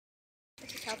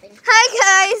She's helping.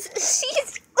 Hi guys,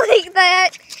 she's like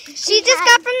that. She just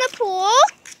got from the pool.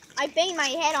 I banged my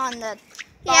head on the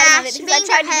bottom of it because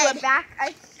I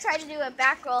tried to do a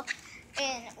back roll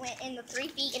and went in the 3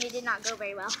 feet and it did not go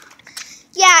very well.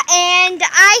 Yeah, and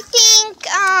I think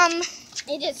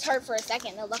it just hurt for a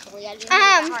second though. Luckily, I didn't hit it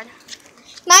that hard.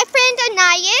 My friend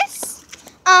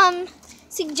Anais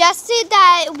suggested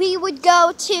that we would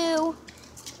go to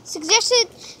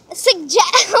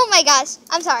oh my gosh,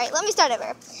 I'm sorry, let me start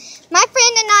over. My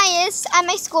friend Anais at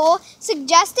my school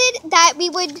suggested that we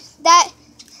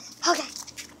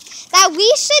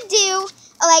should do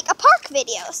like a park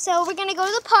video. So we're gonna go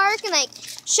to the park and like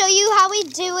show you how we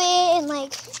do it and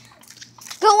like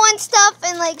go on stuff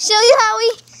and like show you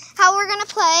how we're gonna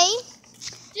play.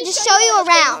 Just show you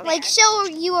around, like show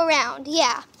you around,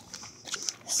 yeah.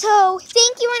 So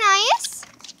thank you, Anais.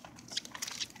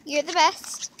 You're the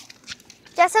best.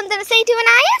 Do you have something to say to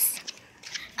Anais?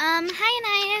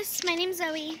 Hi Anais, my name's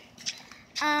Zoe.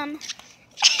 Got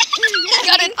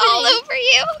it all over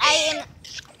you.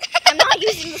 I'm not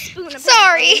using the spoon.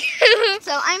 Sorry.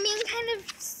 So I'm being kind of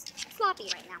sloppy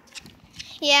right now.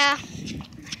 Yeah.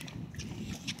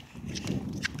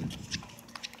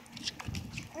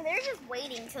 They're just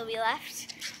waiting till we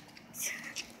left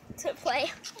to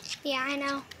play. Yeah, I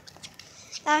know.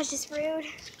 That was just rude.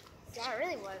 Yeah, it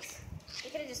really was. They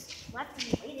could have just left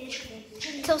and waited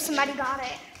Until somebody got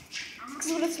it.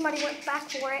 Because what if somebody went back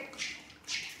for it?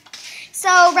 So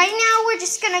right now we're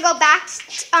just gonna go back.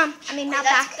 Not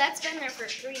back. That's been there for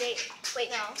 3 days. Wait,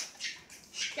 no.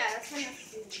 Yeah, that's been there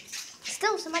for 3 days.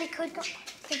 Still, somebody could go.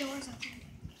 The door's open.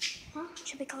 Huh?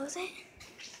 Should we close it?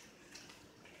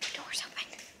 The door's open.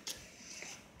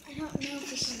 I don't know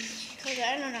if we can close it.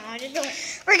 I don't know. I just don't.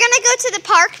 We're gonna go to the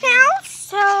park now.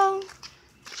 So,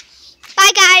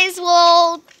 bye guys.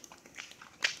 We'll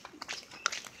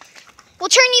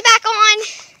turn you back on.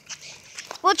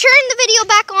 We'll turn the video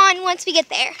back on once we get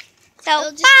there.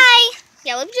 So, bye.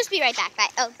 Yeah, we'll just be right back. Bye.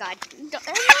 Oh, God.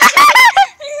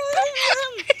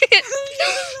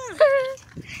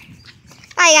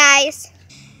 Bye, guys.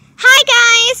 Hi,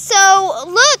 guys. So,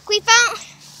 look, we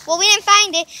didn't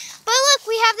find it. But look,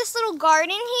 we have this little garden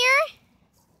here.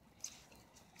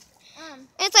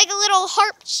 It's like a little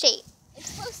heart shape. It's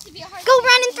supposed to be a heart. Go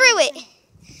running through it.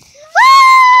 Woo!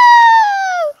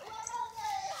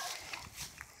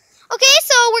 Okay,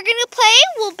 so we're going to play.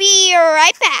 We'll be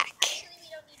right back. Actually, we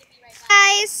don't need to be right back.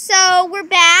 Guys, so we're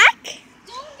back.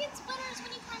 Don't get splinters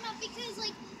when you climb up because,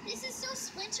 like, this is so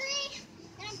splintery.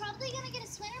 And I'm probably going to get a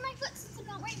splinter in my foot since I'm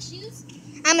not wearing shoes.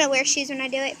 I'm going to wear shoes when I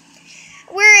do it.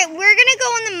 We're going to go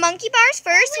on the monkey bars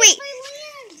first. Wait. My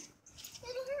land.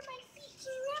 It'll hurt my feet.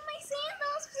 Can you grab my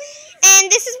sandals, please?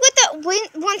 And this is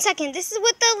what one second. This is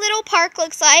what the little park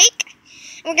looks like.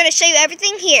 We're going to show you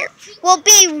everything here. We'll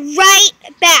be right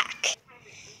back.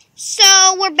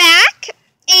 So we're back,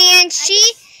 and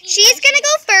she's going to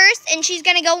go first, and she's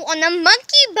going to go on the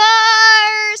monkey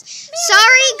bars.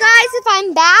 Sorry, guys, if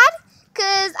I'm bad,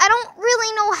 because I don't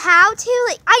really know how to.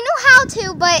 Like, I know how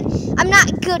to, but I'm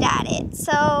not good at it.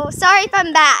 So sorry if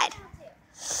I'm bad.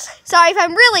 Sorry if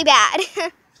I'm really bad. I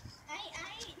don't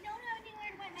know anywhere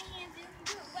to wipe my hands.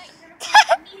 Do it wet. You're going to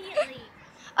fall immediately.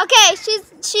 Okay,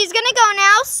 she's gonna go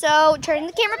now, so turn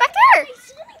the camera back to her. My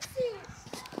swimming suit.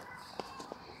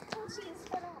 Oh, she is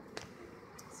spun off.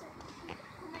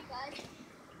 Oh my God.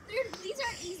 These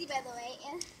aren't easy, by the way.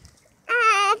 And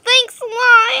Oh, thanks a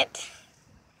lot.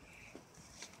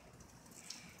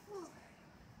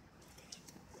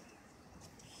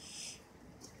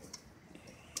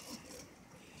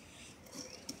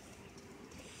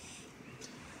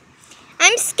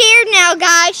 I'm scared now,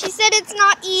 guys. She said it's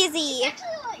not easy. it's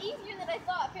actually a lot easier than I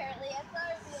thought, apparently. I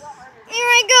thought it would be a lot harder. Here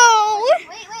I go.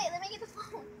 Wait, let me get the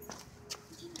phone.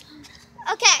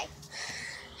 Okay.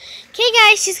 Okay,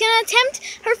 guys, she's going to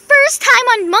attempt her first time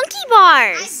on monkey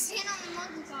bars. I've been on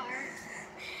the monkey bar.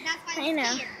 That's why I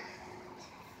know.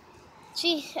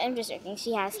 scared. I'm just joking.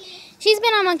 She has. She's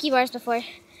been on monkey bars before.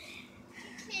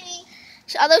 Okay.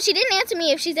 Although she didn't answer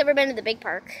me if she's ever been to the big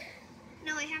park.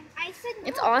 No, I have. I said no.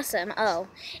 It's awesome. Oh.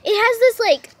 It has this,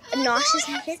 like, nauseous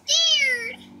I'm habit.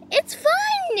 scared. It's fun.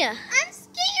 I'm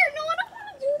scared. No, I don't want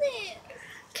to do this.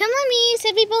 Come on, me. You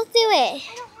said we both do it.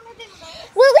 I don't want to do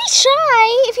this. Well, at least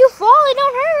try. If you fall, it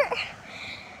don't hurt.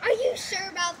 Are you sure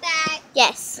about that?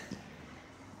 Yes.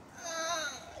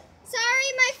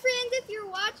 Sorry, my friends, if you're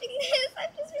watching this. I'm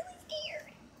just really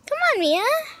scared. Come on, Mia.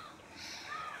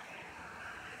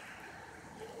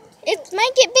 It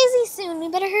might get busy soon. We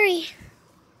better hurry.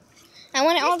 I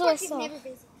want it all to This us. park is never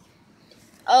busy.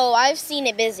 Oh, I've seen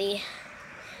it busy.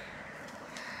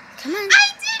 Come on.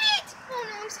 I did it! Oh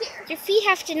no, I'm stairs here. Your feet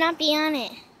have to not be on it.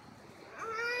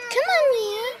 Come on,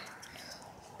 Mia.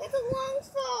 It's a long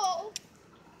fall.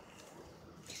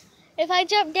 If I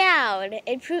jump down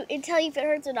and tell you if it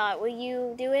hurts or not, will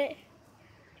you do it?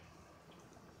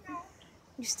 No.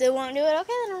 You still won't do it?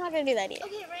 Okay, then I'm not going to do that either.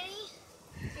 Okay, ready?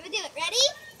 I'm gonna do it. Ready?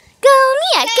 Go,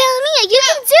 Mia. Go, Mia. You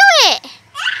can do it.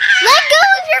 Let go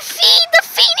of your feet. The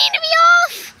feet need to be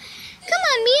off. Come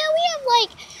on, Mia. We have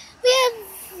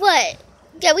what?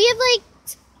 Yeah, we have like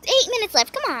 8 minutes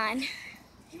left. Come on.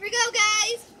 Here we go,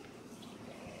 guys.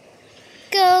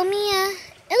 Go, Mia.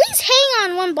 At least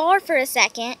hang on one bar for a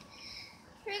second.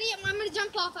 Ready? I'm gonna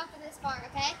jump off after this bar,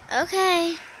 okay?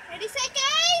 Okay. Ready, set,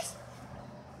 guys?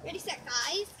 Ready, set,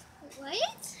 guys?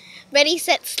 What? Ready,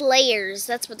 set, slayers.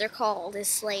 That's what they're called, is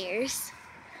slayers.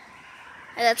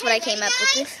 And that's what I came up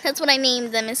with. This. That's what I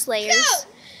named them, as slayers. Go!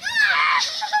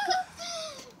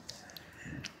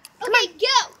 Okay,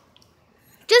 go!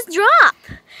 Just drop.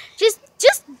 Just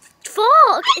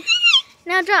fall. Okay.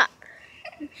 Now drop.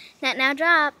 Now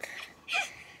drop.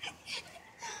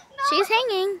 She's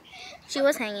hanging. She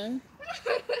was hanging.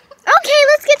 Okay,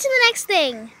 let's get to the next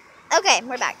thing. Okay,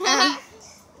 we're back.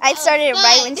 I started it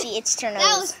right when she itched her nose.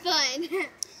 That was fun.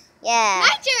 Yeah.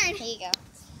 My turn. Here you go.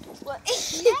 What?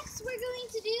 Next, we're going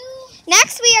to do.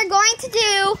 Next, we are going to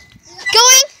do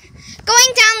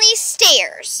going down these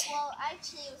stairs. Well,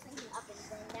 actually, I was thinking up and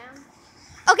going down.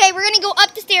 Okay, we're gonna go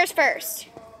up the stairs first.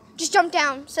 Just jump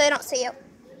down so they don't see you.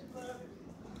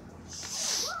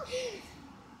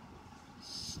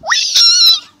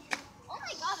 Oh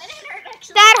my god, that didn't hurt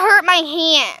actually. That hurt my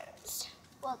hands.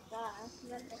 Well,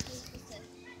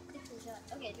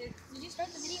 okay, did you start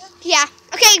the video? Yeah.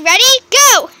 Okay, ready?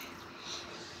 Go!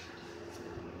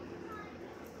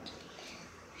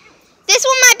 This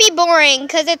one might be boring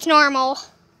because it's normal.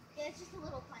 Yeah, it's just a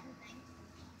little fun thing.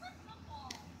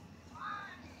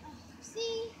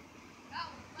 See?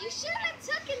 You should have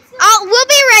taken some. Oh, we'll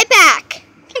be right back.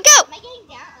 Go. Am I getting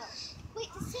down? Oh.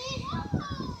 Wait, to say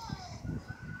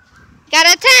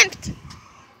Gotta attempt.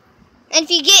 And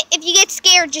if you get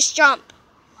scared, just jump.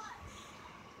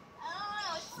 I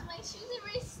don't know. My shoes are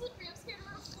very slippery. I'm scared of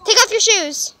them. Take off your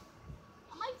shoes.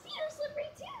 My feet are slippery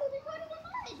too. They're going in the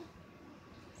mud.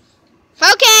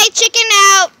 Okay, chicken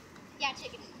out. Yeah,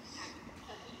 chicken.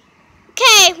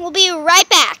 Okay, we'll be right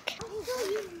back.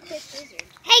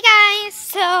 Hey guys,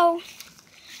 so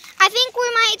I think we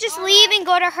might just leave and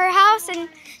go to her house and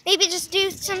maybe just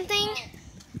do something.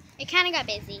 It kind of got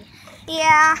busy.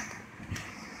 Yeah.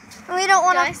 We don't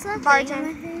want to barge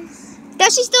in.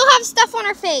 Does she still have stuff on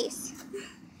her face?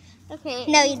 Okay.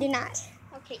 No, you do not.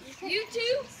 Okay. You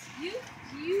too? You?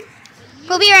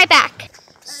 We'll be right back.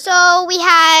 So we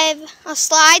have a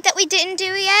slide that we didn't do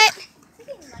yet.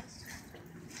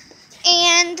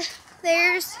 And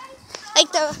there's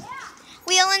like the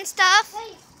wheel and stuff.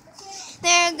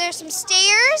 There's some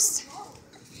stairs.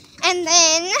 And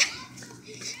then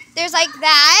there's like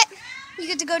that. You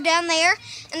get to go down there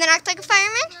and then act like a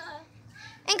fireman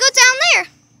and go down there.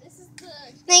 This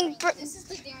is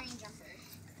the daring jumper.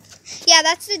 Yeah,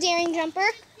 that's the daring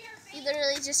jumper You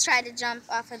literally just try to jump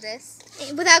off of this.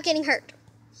 without getting hurt.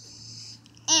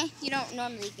 You don't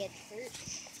normally get hurt.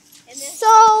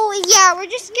 So yeah, we're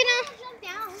just gonna. Jump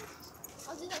down.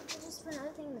 I'll do that just for another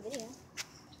thing in the video.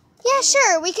 Yeah,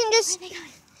 sure. We can just.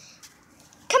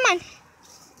 Come on.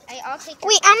 I'll take.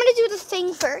 Wait, I'm gonna do the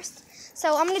thing first.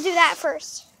 So I'm gonna do that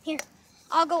first. Here,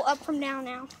 I'll go up from down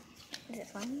now. Is it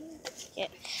fun? Yeah.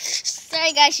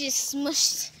 Sorry, guys. She just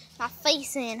smushed my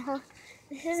face in. Huh?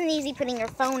 This isn't easy putting your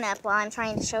phone up while I'm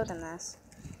trying to show them this.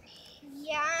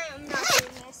 Yeah, I'm not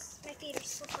doing this. My feet are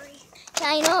slippery. Yeah,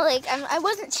 I know. Like I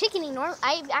wasn't chickening.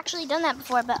 I've actually done that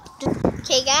before, but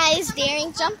okay, guys,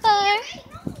 daring jumper.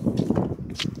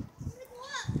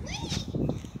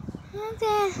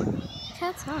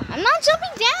 That's hot. I'm not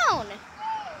jumping down.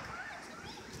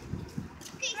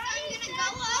 Okay, so I'm gonna go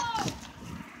up.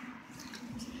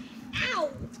 Ow!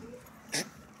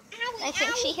 I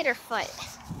think she hit her foot.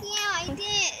 Yeah, I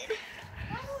did.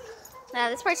 No,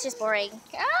 this part's just boring.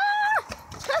 Ah!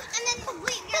 And then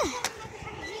wait, wheel.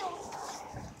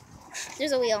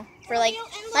 There's a wheel for like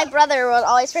my brother will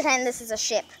always pretend this is a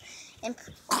ship. And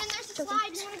And there's a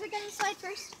slide. You want to go down the slide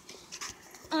first?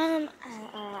 I don't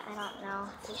know.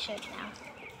 We should now.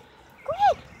 Go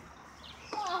ahead.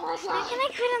 Oh, Why can I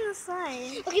quit on the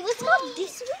slide? Okay, let's go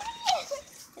this way.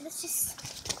 Let's just.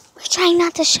 We're trying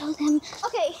not to show them.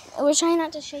 Okay. We're trying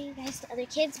not to show you guys the other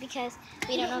kids because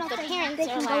we don't know if their parents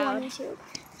are allowed.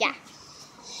 Yeah.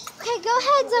 Okay, go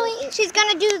ahead, Zoe. She's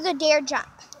gonna do the dare jump.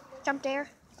 Jump dare.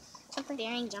 Something.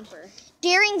 Daring jumper.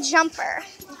 Daring jumper.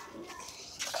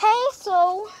 Okay,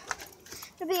 so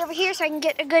to be over here so I can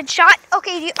get a good shot.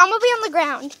 Okay, I'm gonna be on the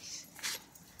ground.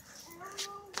 I don't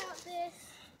know about this.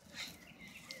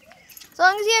 As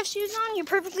long as you have shoes on, you're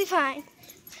perfectly fine.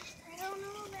 I don't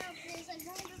know about this. I've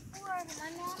done it before, but my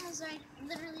mom was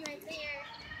literally right there.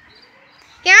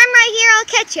 Here, I'm right here. I'll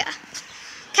catch you.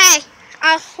 Okay,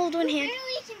 I'll hold one hand.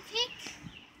 Barely can pick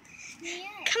me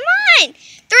up. Come on.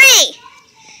 3,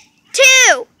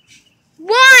 2,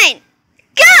 1,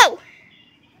 go.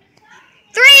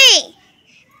 3,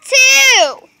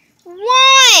 2,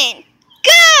 1,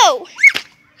 go.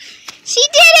 She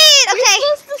did it. You're Okay.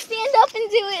 supposed to stand up and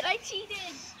do it. I cheated.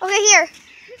 Okay, here.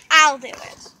 I'll do it.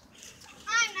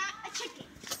 I'm not a chicken.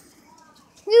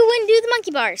 You wouldn't do the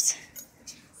monkey bars.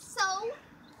 So,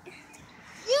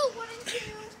 you wouldn't do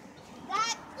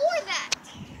that or that.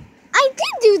 I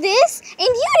did do this, and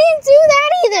you didn't do that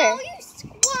either. No, you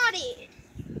squatted.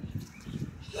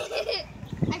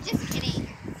 I'm just kidding.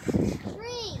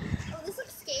 3. Oh, this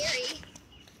looks scary.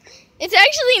 It's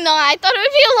actually not. I thought it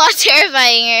would be a lot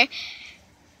terrifying.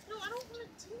 No, I don't want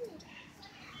to do it.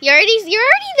 You're already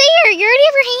there. You already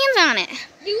have your hands on it.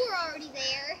 You were already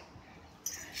there.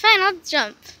 Fine, I'll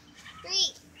jump.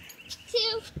 3,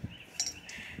 2.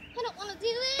 I don't want to do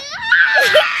it.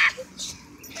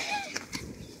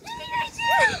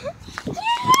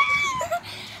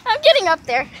 I'm getting up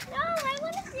there. No, I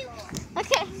want to do it.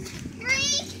 Okay.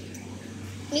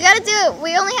 3. You gotta do it.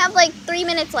 We only have like 3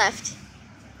 minutes left.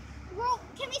 Well,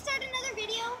 can we start another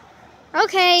video?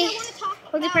 Okay. I want to talk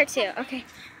We'll do about part 2. Okay.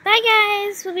 Bye,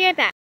 guys. We'll be right back.